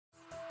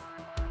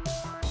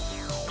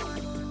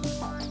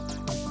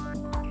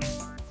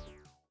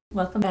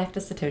Welcome back to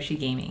Satoshi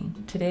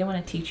Gaming. Today I want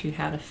to teach you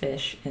how to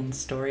fish in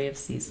Story of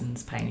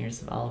Seasons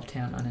Pioneers of Olive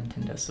Town on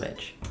Nintendo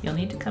Switch. You'll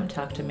need to come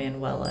talk to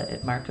Manuela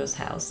at Marco's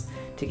house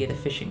to get a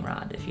fishing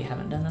rod. If you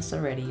haven't done this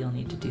already, you'll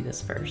need to do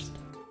this first.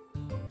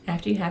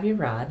 After you have your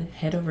rod,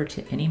 head over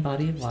to any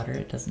body of water,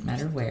 it doesn't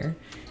matter where,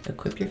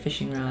 equip your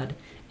fishing rod,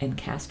 and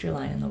cast your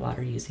line in the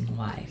water using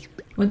Y.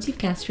 Once you've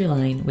cast your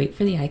line, wait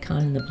for the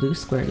icon in the blue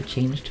square to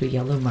change to a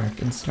yellow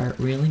mark and start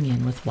reeling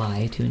in with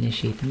Y to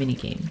initiate the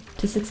minigame.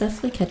 To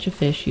successfully catch a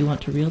fish, you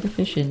want to reel the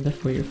fish in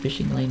before your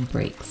fishing line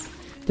breaks.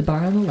 The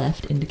bar on the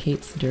left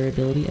indicates the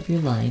durability of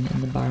your line,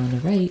 and the bar on the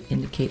right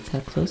indicates how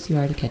close you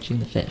are to catching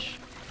the fish.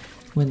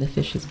 When the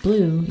fish is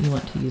blue, you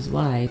want to use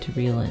Y to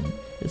reel in.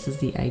 This is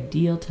the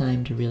ideal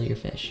time to reel your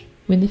fish.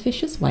 When the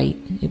fish is white,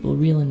 it will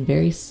reel in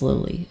very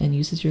slowly and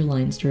uses your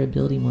line's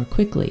durability more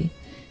quickly,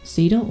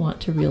 so you don't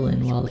want to reel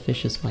in while the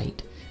fish is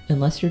white,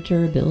 unless your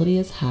durability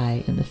is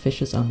high and the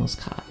fish is almost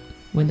caught.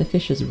 When the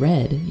fish is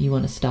red, you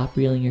want to stop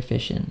reeling your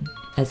fish in,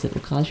 as it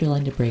will cause your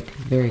line to break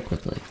very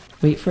quickly.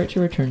 Wait for it to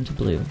return to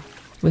blue.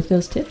 With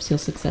those tips, you'll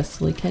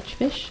successfully catch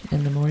fish,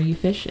 and the more you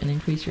fish and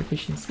increase your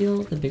fishing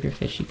skill, the bigger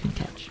fish you can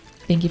catch.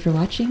 Thank you for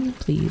watching.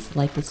 Please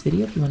like this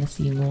video if you want to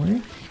see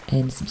more,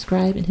 and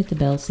subscribe and hit the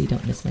bell so you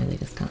don't miss my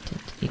latest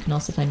content. You can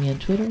also find me on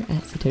Twitter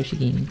at Satoshi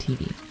Gaming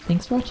TV.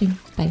 Thanks for watching.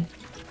 Bye.